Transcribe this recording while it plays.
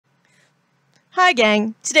Hi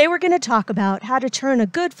gang, today we're going to talk about how to turn a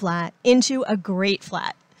good flat into a great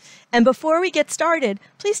flat. And before we get started,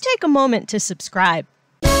 please take a moment to subscribe.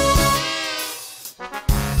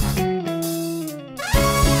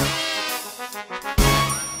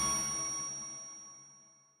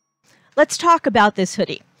 Let's talk about this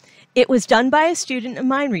hoodie. It was done by a student of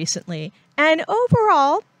mine recently, and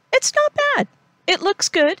overall, it's not bad. It looks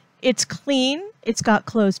good, it's clean, it's got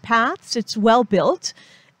closed paths, it's well built,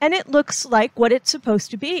 and it looks like what it's supposed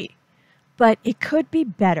to be. But it could be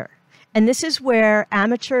better. And this is where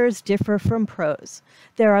amateurs differ from pros.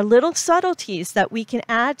 There are little subtleties that we can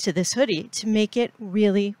add to this hoodie to make it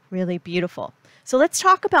really, really beautiful. So let's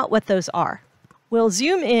talk about what those are. We'll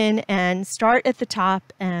zoom in and start at the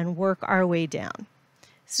top and work our way down.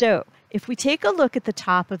 So if we take a look at the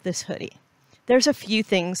top of this hoodie, there's a few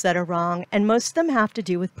things that are wrong, and most of them have to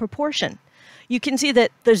do with proportion. You can see that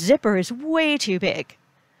the zipper is way too big.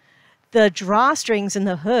 The drawstrings in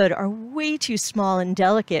the hood are way too small and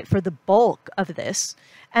delicate for the bulk of this.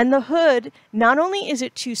 And the hood, not only is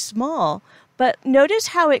it too small, but notice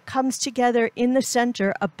how it comes together in the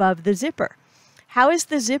center above the zipper. How is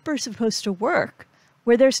the zipper supposed to work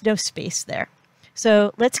where there's no space there?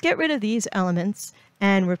 So let's get rid of these elements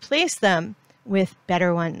and replace them with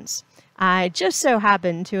better ones. I just so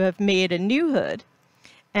happen to have made a new hood,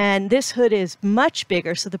 and this hood is much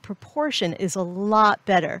bigger, so the proportion is a lot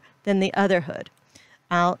better than the other hood.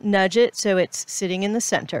 I'll nudge it so it's sitting in the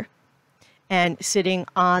center and sitting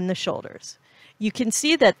on the shoulders. You can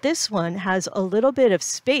see that this one has a little bit of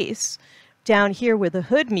space down here where the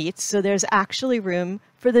hood meets, so there's actually room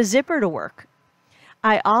for the zipper to work.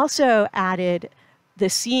 I also added the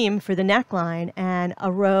seam for the neckline and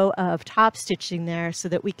a row of top stitching there so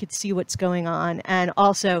that we could see what's going on, and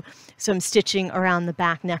also some stitching around the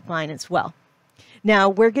back neckline as well. Now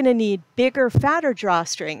we're going to need bigger, fatter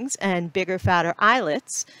drawstrings and bigger, fatter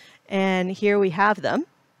eyelets, and here we have them.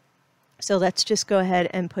 So let's just go ahead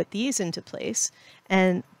and put these into place,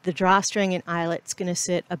 and the drawstring and eyelet's going to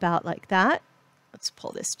sit about like that. Let's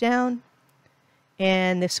pull this down.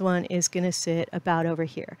 And this one is going to sit about over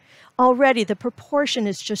here. Already the proportion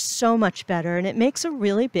is just so much better, and it makes a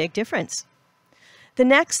really big difference. The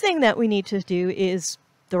next thing that we need to do is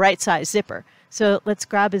the right size zipper. So let's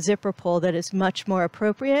grab a zipper pull that is much more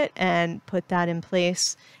appropriate and put that in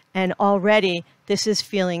place. And already this is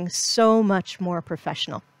feeling so much more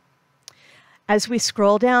professional. As we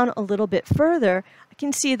scroll down a little bit further, I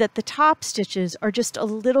can see that the top stitches are just a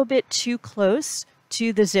little bit too close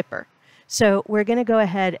to the zipper. So we're going to go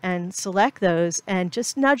ahead and select those and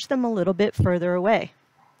just nudge them a little bit further away.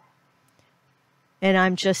 And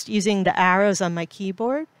I'm just using the arrows on my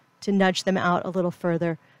keyboard to nudge them out a little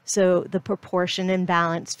further so the proportion and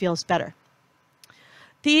balance feels better.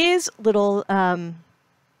 These little kind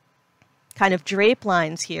of drape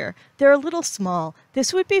lines here, they're a little small.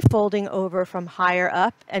 This would be folding over from higher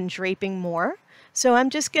up and draping more. So I'm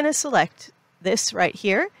just going to select this right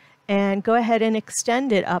here and go ahead and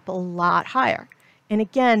extend it up a lot higher. And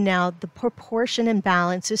again, now the proportion and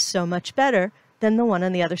balance is so much better than the one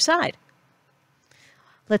on the other side.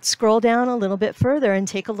 Let's scroll down a little bit further and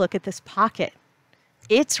take a look at this pocket.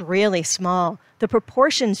 It's really small. The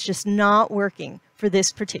proportion's just not working for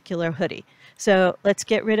this particular hoodie. So let's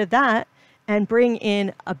get rid of that and bring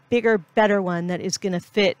in a bigger, better one that is going to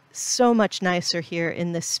fit so much nicer here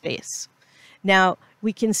in this space. Now,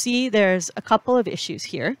 we can see there's a couple of issues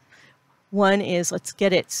here. One is, let's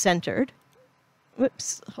get it centered.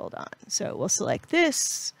 Whoops, hold on. So we'll select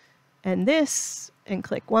this and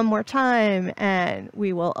click one more time, and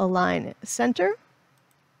we will align center.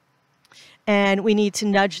 And we need to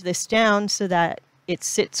nudge this down so that it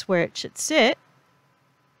sits where it should sit.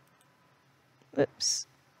 Whoops.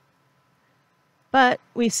 But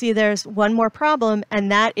we see there's one more problem, and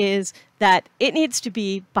that is that it needs to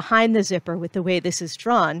be behind the zipper with the way this is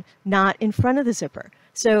drawn, not in front of the zipper.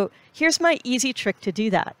 So here's my easy trick to do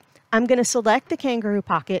that. I'm going to select the kangaroo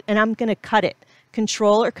pocket and I'm going to cut it.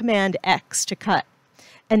 Control or Command X to cut.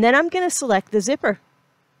 And then I'm going to select the zipper.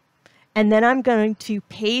 And then I'm going to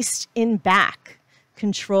paste in back.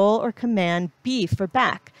 Control or Command B for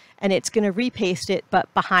back. And it's going to repaste it,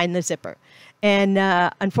 but behind the zipper. And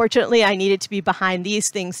unfortunately, I need it to be behind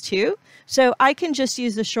these things too. So I can just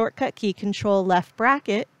use the shortcut key, Control left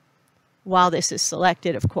bracket, while this is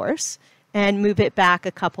selected, of course, and move it back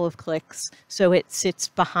a couple of clicks so it sits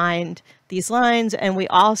behind these lines. And we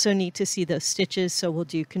also need to see those stitches, so we'll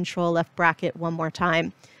do Control left bracket one more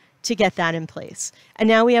time to get that in place. And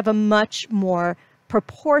now we have a much more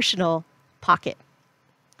proportional pocket.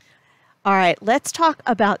 All right, let's talk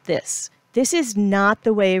about this. This is not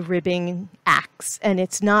the way ribbing acts, and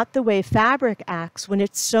it's not the way fabric acts when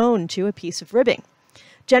it's sewn to a piece of ribbing.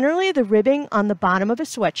 Generally, the ribbing on the bottom of a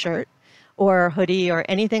sweatshirt or hoodie or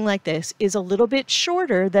anything like this is a little bit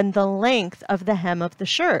shorter than the length of the hem of the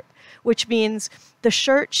shirt, which means the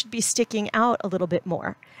shirt should be sticking out a little bit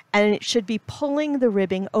more, and it should be pulling the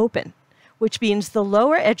ribbing open, which means the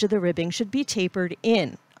lower edge of the ribbing should be tapered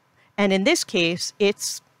in. And in this case,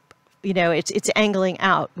 it's angling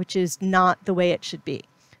out, which is not the way it should be.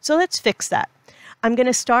 So let's fix that. I'm going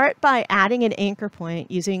to start by adding an anchor point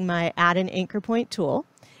using my Add an Anchor Point tool.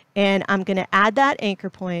 And I'm going to add that anchor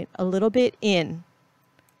point a little bit in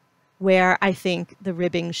where I think the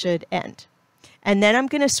ribbing should end. And then I'm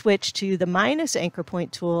going to switch to the minus anchor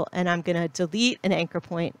point tool, and I'm going to delete an anchor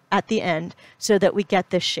point at the end so that we get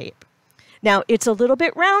this shape. Now, it's a little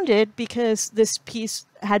bit rounded because this piece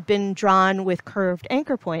had been drawn with curved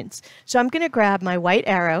anchor points. So I'm going to grab my white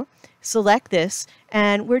arrow, select this,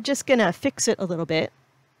 and we're just going to fix it a little bit.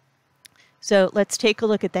 So let's take a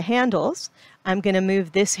look at the handles. I'm going to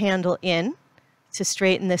move this handle in to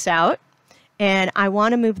straighten this out. And I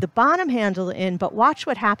want to move the bottom handle in, but watch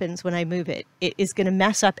what happens when I move it. It is going to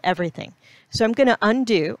mess up everything. So I'm going to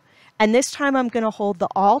undo. And this time I'm going to hold the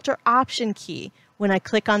Alt or Option key when I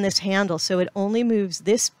click on this handle, so it only moves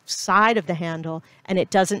this side of the handle and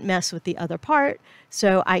it doesn't mess with the other part,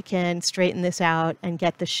 so I can straighten this out and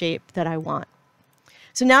get the shape that I want.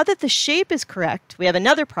 So now that the shape is correct, we have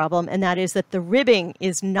another problem, and that is that the ribbing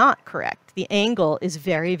is not correct. The angle is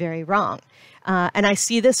very, very wrong. And I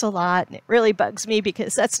see this a lot, and it really bugs me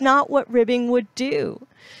because that's not what ribbing would do.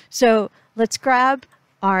 So let's grab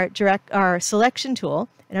our selection tool,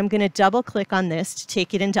 and I'm going to double click on this to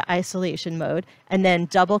take it into isolation mode, and then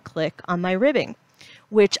double click on my ribbing,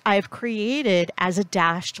 which I've created as a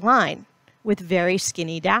dashed line with very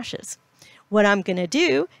skinny dashes. What I'm going to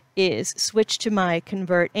do is switch to my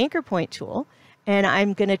Convert Anchor Point tool, and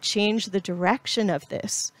I'm going to change the direction of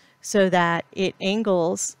this so that it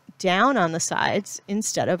angles down on the sides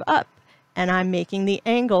instead of up. And I'm making the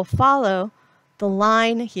angle follow the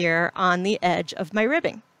line here on the edge of my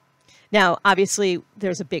ribbing. Now, obviously,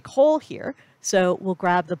 there's a big hole here, so we'll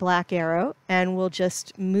grab the black arrow and we'll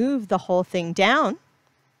just move the whole thing down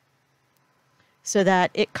so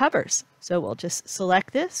that it covers. So we'll just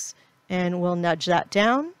select this and we'll nudge that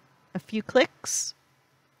down a few clicks,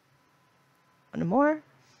 one more,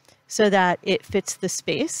 so that it fits the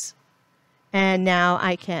space. And now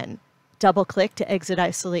I can double click to exit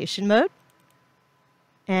isolation mode.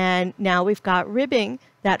 And now we've got ribbing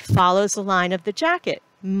that follows the line of the jacket.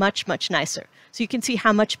 Much, much nicer. So you can see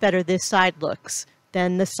how much better this side looks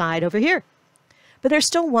than the side over here. But there's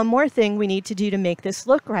still one more thing we need to do to make this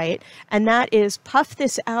look right, and that is puff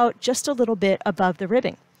this out just a little bit above the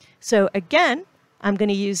ribbing. So again, I'm going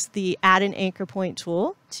to use the Add an Anchor Point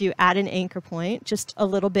tool to add an anchor point just a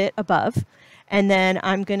little bit above. And then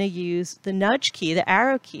I'm going to use the nudge key, the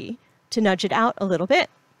arrow key, to nudge it out a little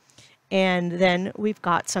bit. And then we've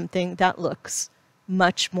got something that looks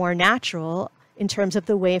much more natural in terms of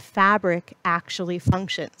the way fabric actually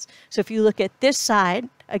functions. So if you look at this side,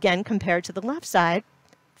 again, compared to the left side,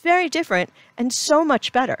 very different and so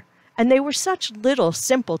much better. And they were such little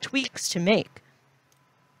simple tweaks to make.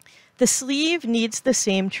 The sleeve needs the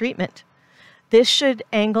same treatment. This should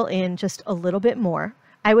angle in just a little bit more.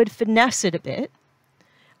 I would finesse it a bit.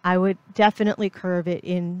 I would definitely curve it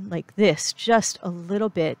in like this, just a little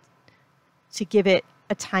bit to give it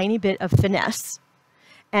a tiny bit of finesse.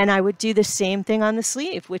 And I would do the same thing on the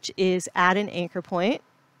sleeve, which is add an anchor point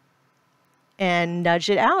and nudge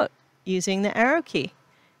it out using the arrow key.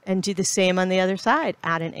 And do the same on the other side.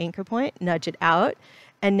 Add an anchor point, nudge it out.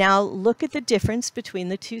 And now look at the difference between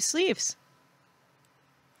the two sleeves.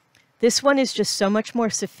 This one is just so much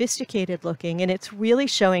more sophisticated looking, and it's really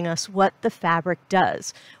showing us what the fabric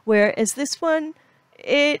does. Whereas this one,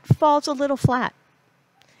 it falls a little flat.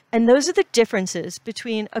 And those are the differences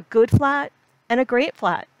between a good flat and a great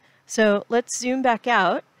flat. So let's zoom back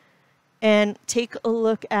out and take a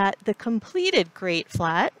look at the completed great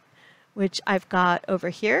flat, which I've got over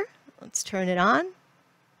here. Let's turn it on.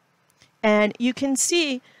 And you can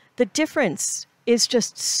see the difference is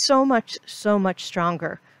just so much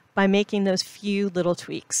stronger by making those few little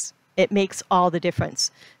tweaks. It makes all the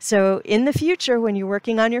difference. So in the future, when you're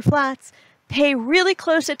working on your flats, pay really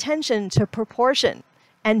close attention to proportion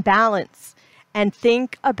and balance and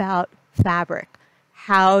think about fabric.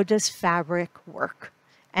 How does fabric work?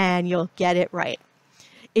 And you'll get it right.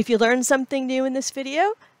 If you learned something new in this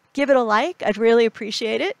video, give it a like. I'd really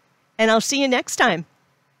appreciate it. And I'll see you next time.